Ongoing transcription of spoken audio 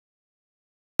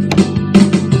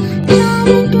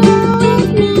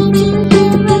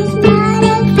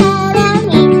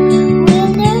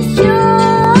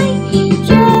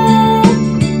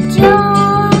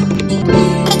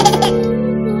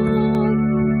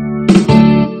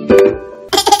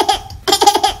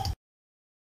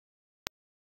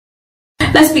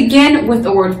Let's begin with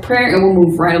a word of prayer and we'll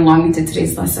move right along into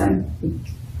today's lesson.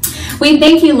 We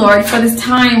thank you, Lord, for this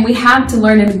time we have to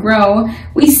learn and grow.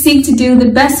 We seek to do the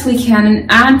best we can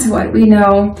and add to what we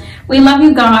know. We love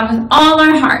you, God, with all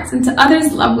our hearts, and to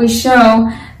others love we show.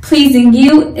 Pleasing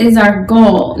you is our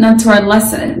goal, not to our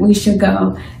lesson we should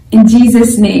go. In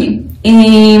Jesus' name,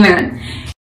 amen.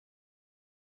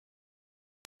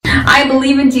 I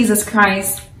believe in Jesus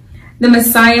Christ, the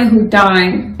Messiah who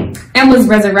died and was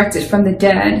resurrected from the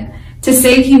dead to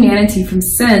save humanity from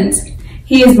sins.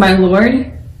 He is my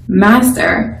Lord,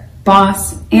 Master,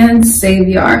 Boss, and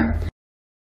Savior.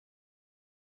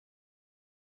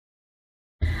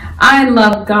 I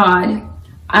love God,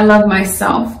 I love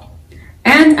myself,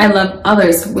 and I love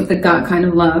others with the God kind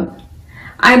of love.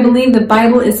 I believe the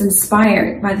Bible is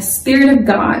inspired by the Spirit of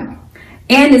God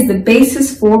and is the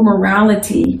basis for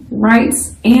morality,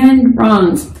 rights, and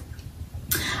wrongs.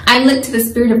 I look to the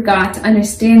Spirit of God to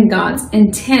understand God's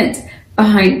intent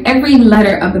behind every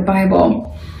letter of the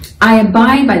Bible. I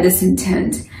abide by this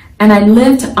intent, and I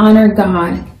live to honor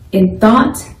God in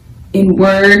thought, in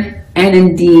word, and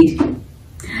in deed.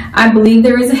 I believe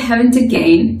there is a heaven to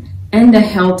gain and a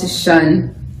hell to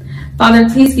shun. Father,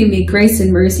 please give me grace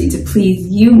and mercy to please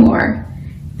you more.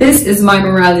 This is my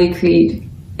morality creed.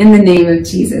 In the name of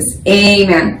Jesus,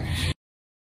 amen.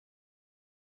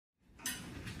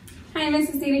 Hi,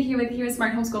 Mrs. Dana here with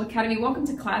HeroesMart Homeschool Academy. Welcome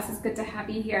to class. It's good to have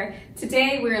you here.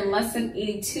 Today we're in lesson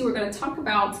 82. We're going to talk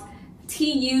about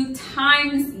TU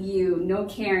times U. No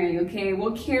carrying, okay?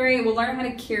 We'll learn how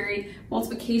to carry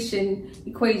multiplication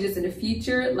equations in a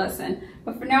future lesson.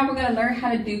 But for now, we're going to learn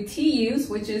how to do TUs,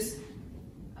 which is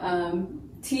when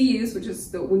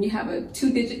you have a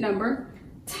two-digit number,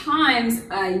 times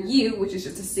U, which is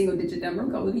just a single-digit number.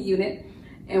 Go with the unit.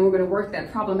 And we're going to work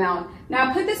that problem out. Now,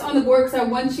 I put this on the board because I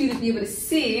want you to be able to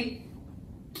see,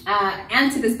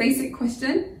 answer this basic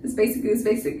question, this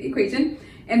basic equation,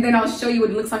 and then I'll show you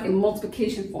what it looks like in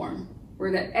multiplication form,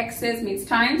 where that X is means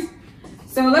times.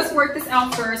 So let's work this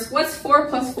out first. What's 4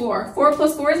 plus 4? 4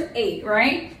 plus 4 is 8,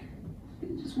 right?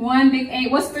 Just one big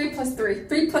 8. What's 3 plus 3?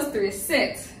 3 plus 3 is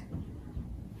 6.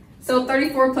 So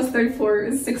 34 plus 34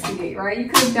 is 68, right? You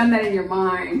could have done that in your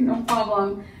mind, no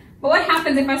problem. But what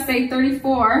happens if I say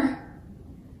 34?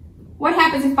 What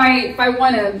happens if I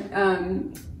want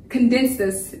to condense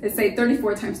this and say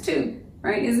 34 times 2,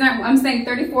 right? Isn't that, I'm saying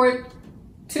 34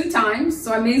 2 times,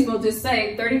 so I may as well just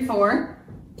say 34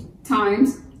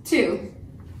 times 2,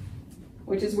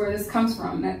 which is where this comes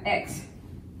from, that X.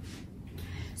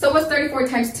 So what's 34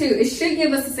 times 2? It should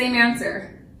give us the same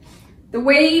answer. The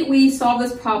way we solve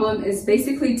this problem is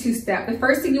basically two-step. The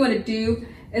first thing you want to do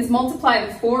is multiply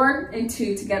the 4 and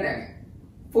 2 together.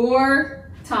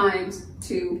 4 times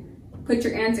 2. Put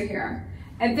your answer here.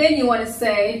 And then you want to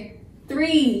say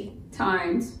 3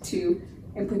 times 2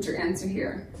 and put your answer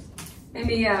here. Let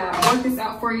me work this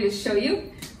out for you to show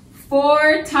you.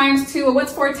 4 times 2. Well,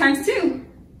 what's 4 times 2?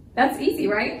 That's easy,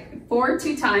 right? 4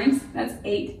 2 times. That's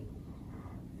 8.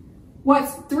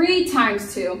 What's 3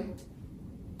 times 2?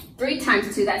 3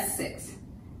 times 2, that's 6.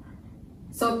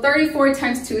 So 34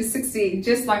 times 2 is 60,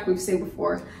 just like we've seen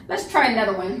before. Let's try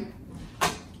another one.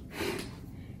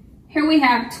 Here we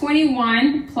have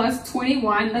 21 plus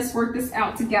 21. Let's work this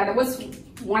out together. What's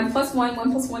 1 plus 1?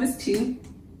 1 plus 1 is 2.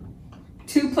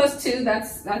 2 plus 2,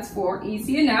 that's 4.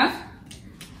 Easy enough.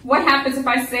 What happens if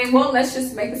I say, well, let's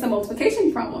just make this a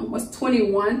multiplication problem. What's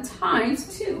 21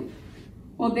 times 2?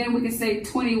 Well, then we can say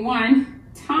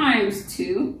 21 times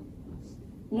 2.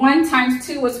 1 times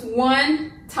 2 was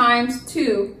 1 times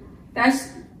 2.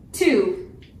 That's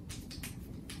 2.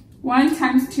 1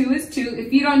 times 2 is 2.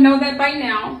 If you don't know that by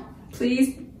now,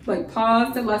 please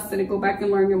pause the lesson and go back and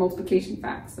learn your multiplication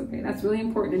facts. Okay, that's really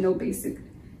important to know basic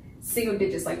single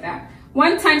digits like that.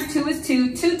 1 times 2 is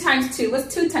 2. 2 times 2.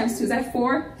 What's 2 times 2? Is that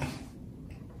 4?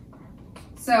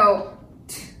 So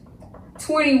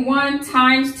 21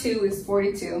 times 2 is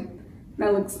 42.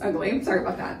 That looks ugly. I'm sorry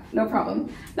about that. No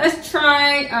problem. Let's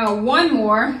try one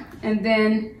more, and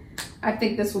then I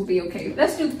think this will be okay.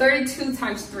 Let's do 32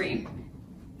 times 3.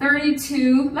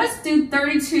 32. Let's do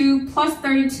 32 plus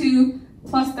 32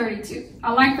 plus 32.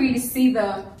 I'd like for you to see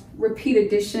the repeat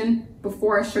addition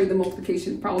before I show you the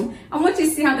multiplication problem. I want you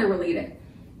to see how they're related.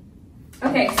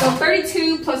 Okay, so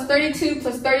 32 plus 32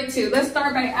 plus 32. Let's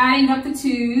start by adding up the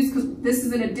 2's because this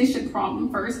is an addition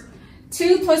problem first.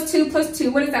 2 plus 2 plus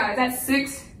 2, what is that? That's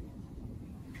 6.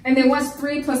 And then what's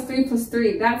 3 plus 3 plus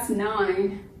 3? That's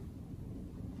 9.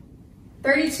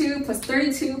 32 plus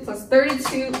 32 plus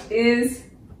 32 is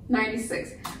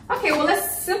 96. Okay, well,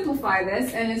 let's simplify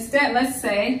this. And instead, let's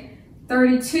say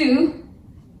 32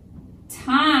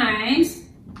 times,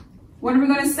 what are we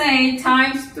going to say?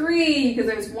 Times 3, because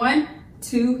there's 1,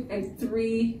 2, and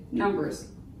 3 numbers.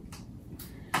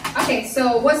 Okay,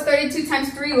 so what's 32 times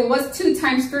 3? Well, what's 2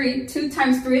 times 3? 2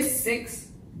 times 3 is 6.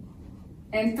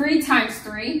 And 3 times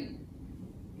 3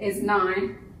 is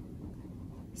 9.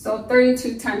 So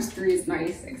 32 times 3 is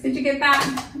 96. Did you get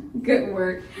that? Good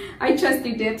work. I trust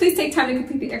you did. Please take time to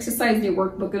complete the exercise in your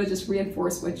workbook. It'll just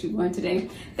reinforce what you learned today.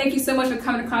 Thank you so much for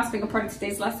coming to class, being a part of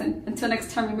today's lesson. Until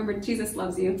next time, remember, Jesus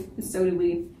loves you, and so do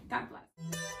we. God bless.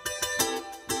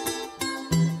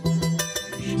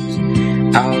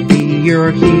 I'll be your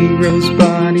hero's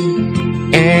buddy,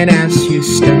 and as you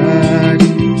study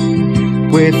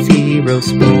with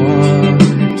HeroesMart,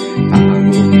 I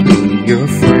will be your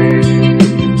friend.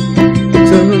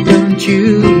 So don't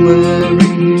you